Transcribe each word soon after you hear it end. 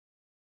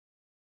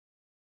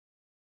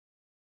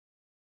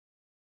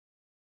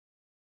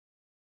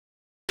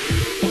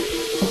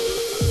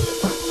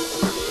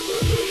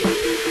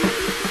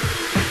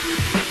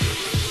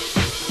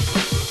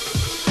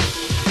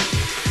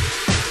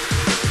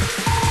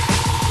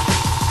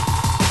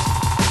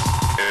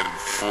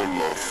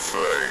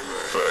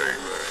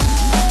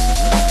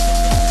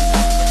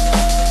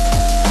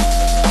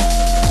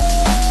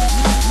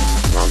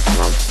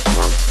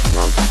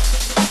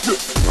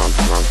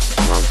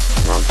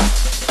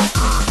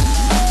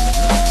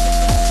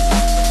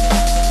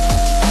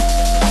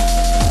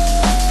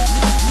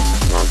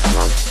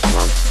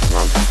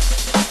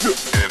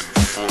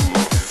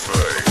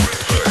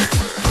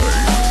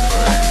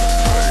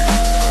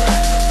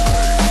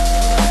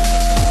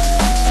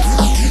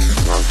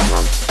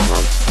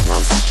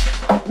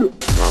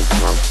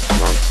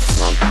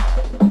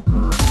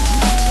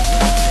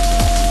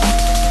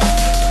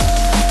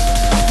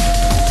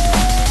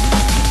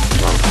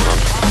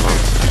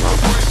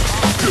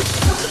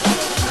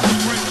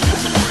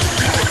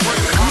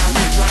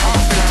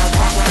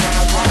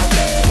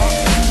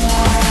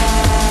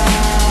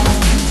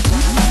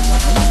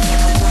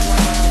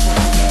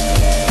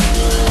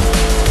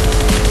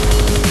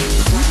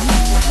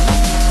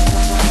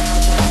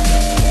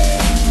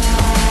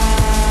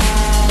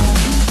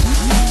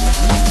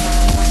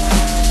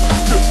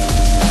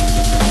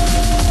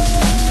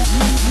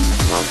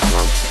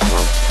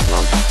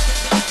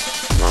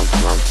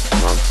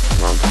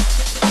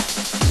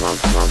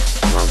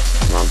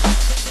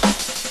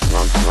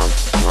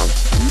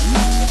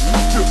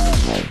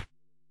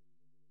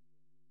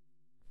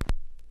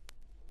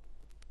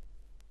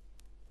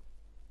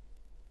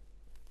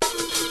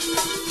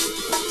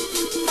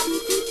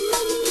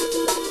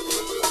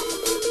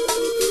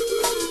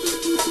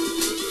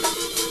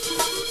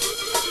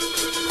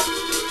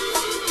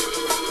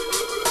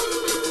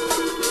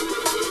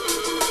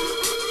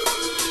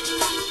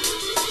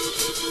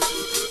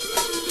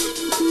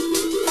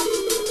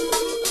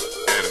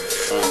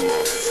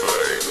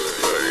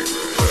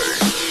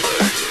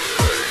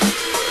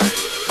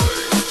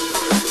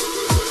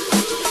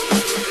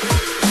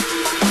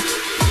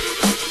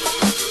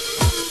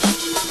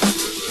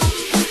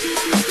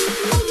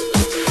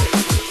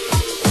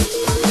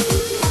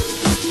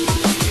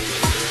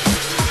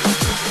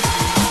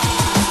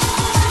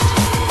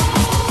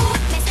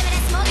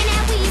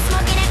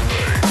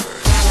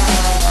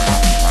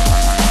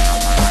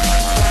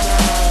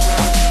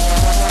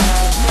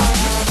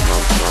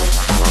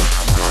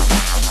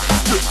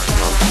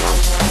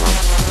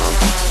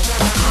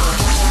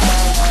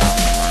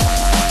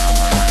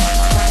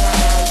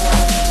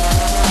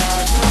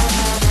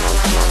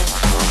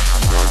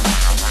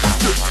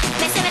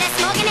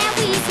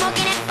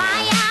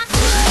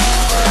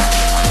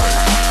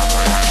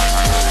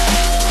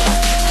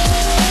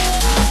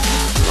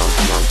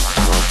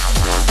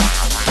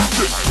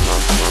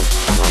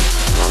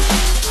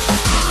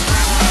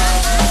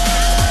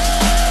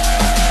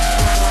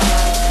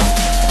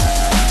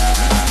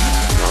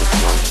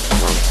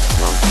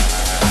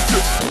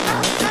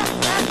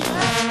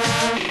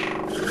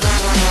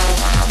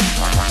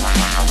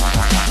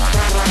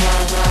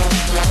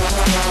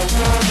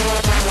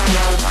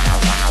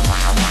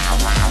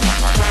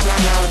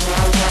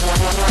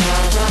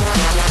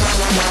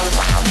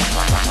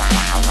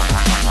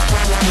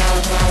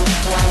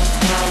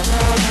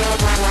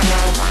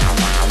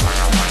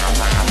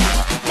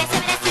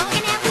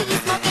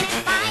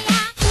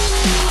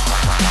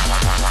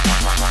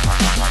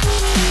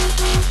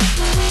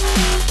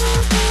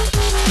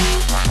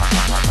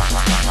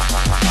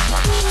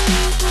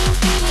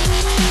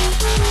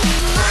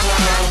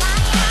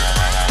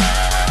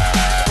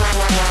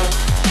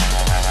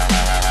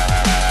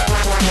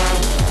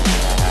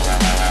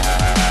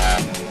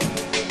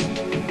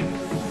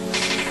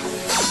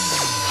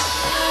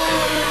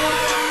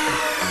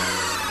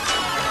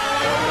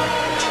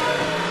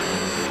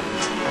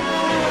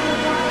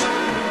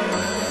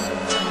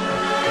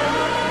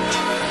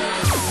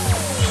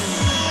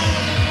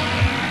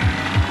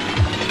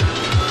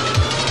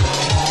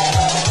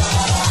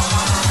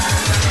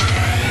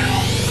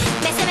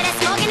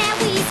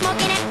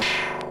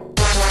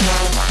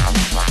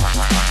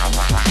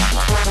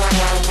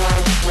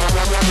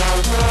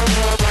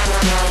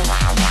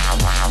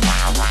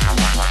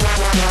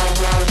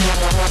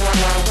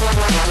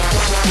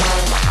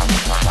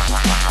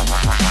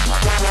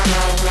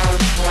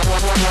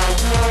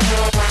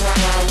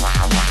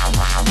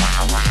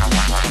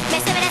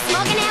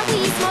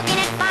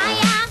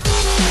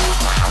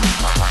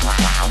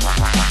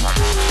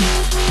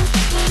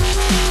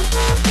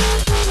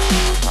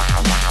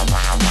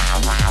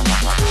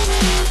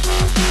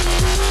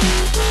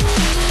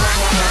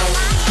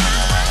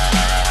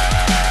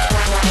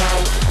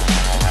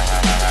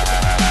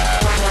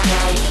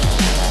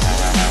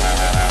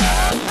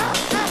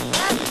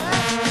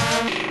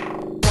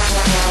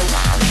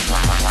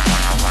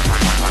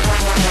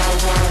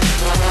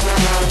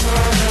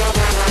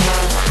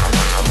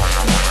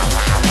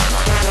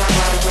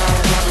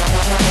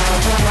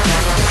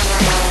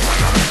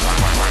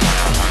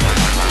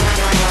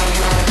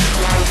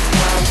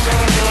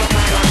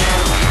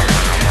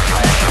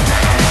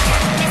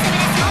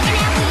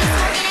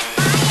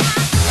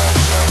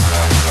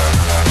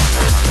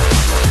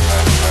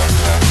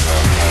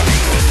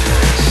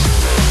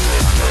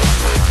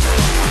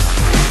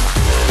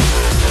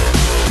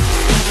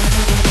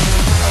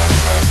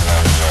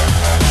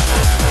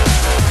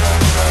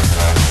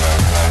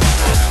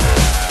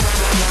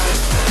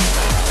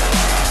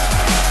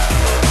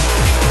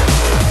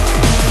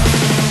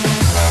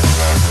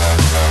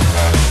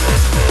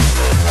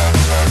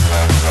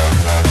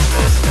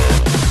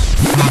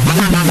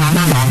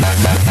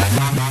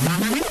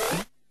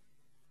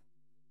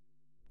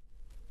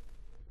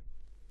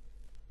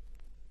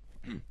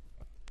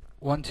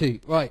1, 2.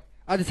 Right,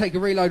 I had to take a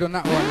reload on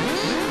that one.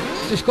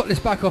 Just got this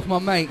back off my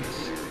mate.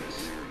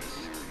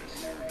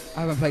 I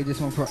haven't played this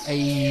one for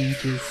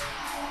ages. 300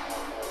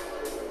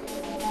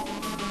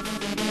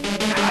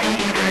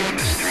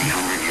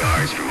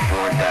 yards from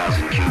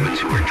 4,000 Cubans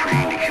who are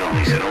trained to kill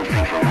me, so don't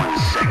think for 1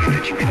 second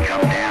that you can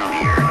come down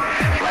here,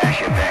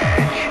 flash a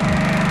badge,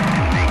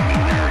 and make me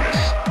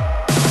nervous.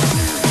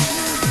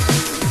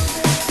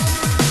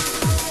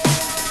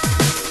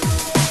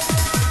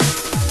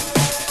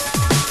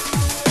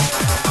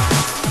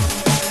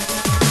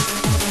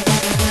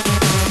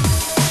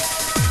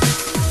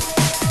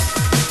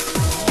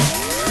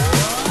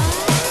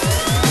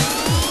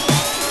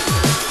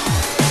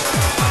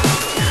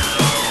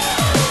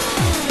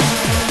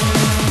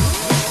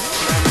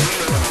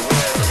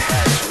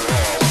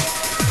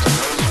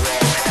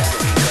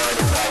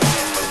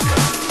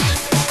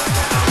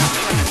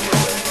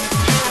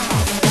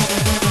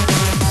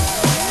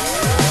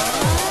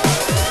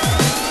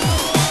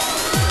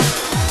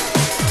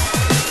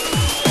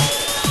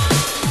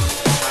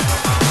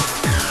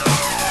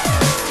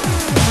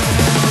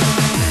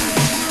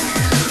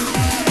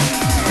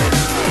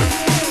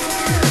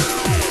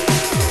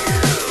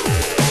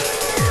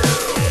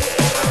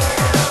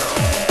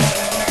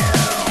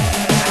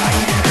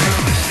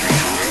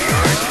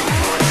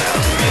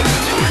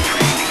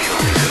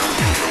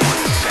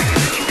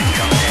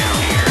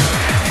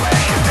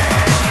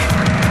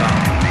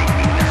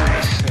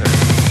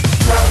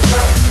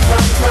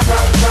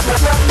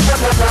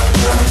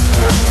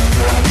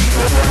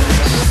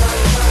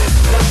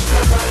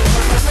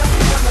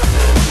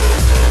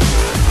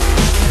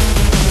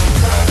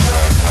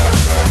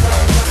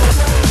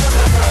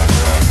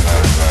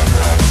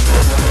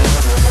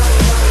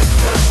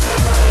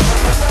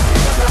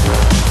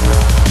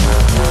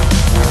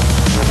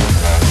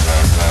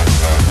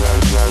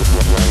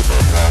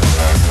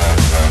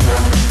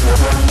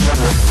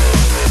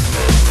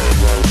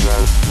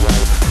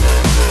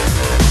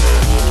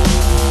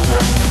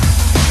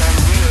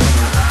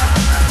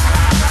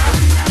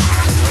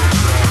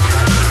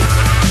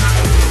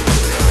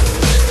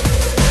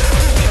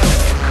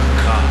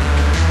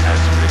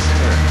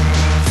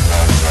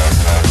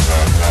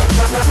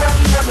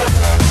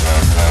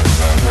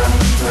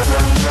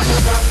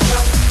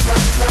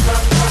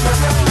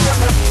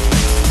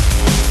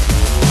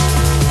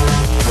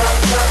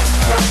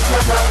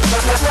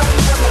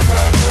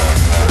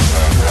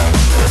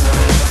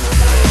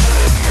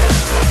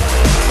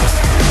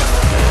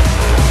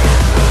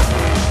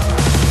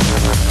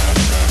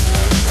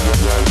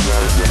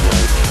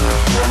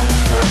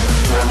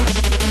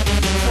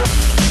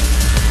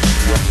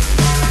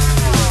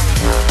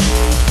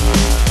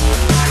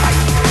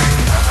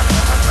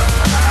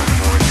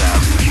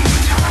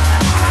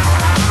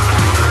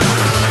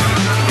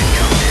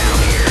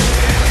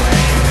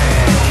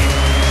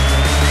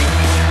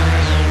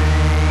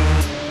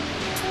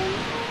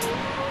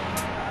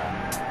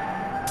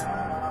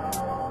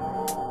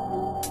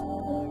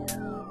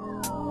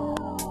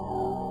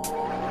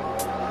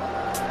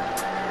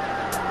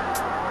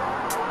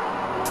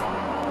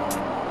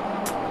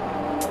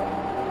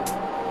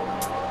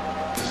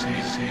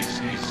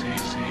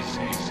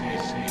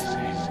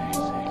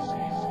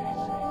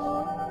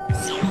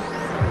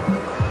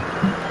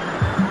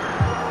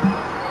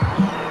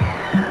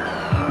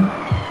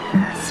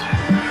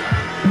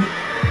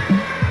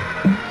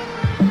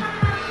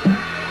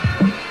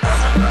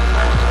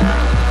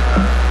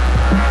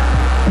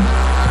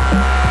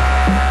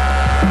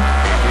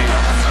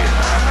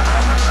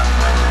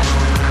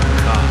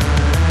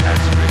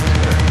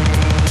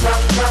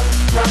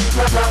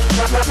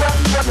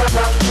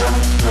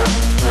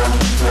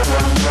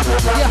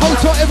 Yeah, hold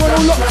tight, everyone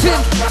all locked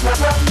in.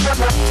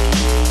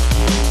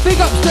 Big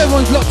ups to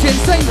everyone's locked in,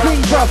 same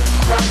thing, bruv.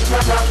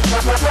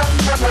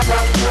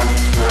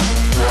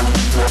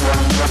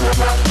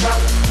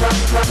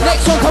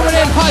 Next one coming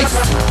in, Heist.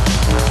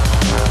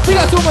 Big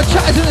ups to all my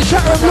chatters in the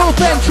chat room, Lord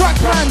Ben,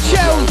 Trackman,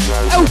 Shells,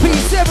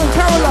 LP7,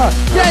 Carola,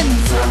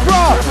 Dens,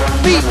 Bra,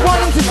 Beat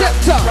 1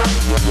 Interceptor.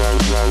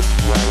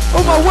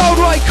 All my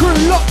worldwide crew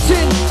locked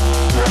in.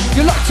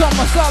 You're locked on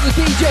my start with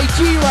DJ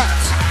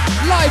G-Rat.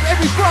 Live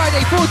every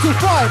Friday 4 till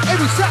 5,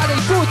 every Saturday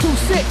 4 till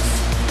 6.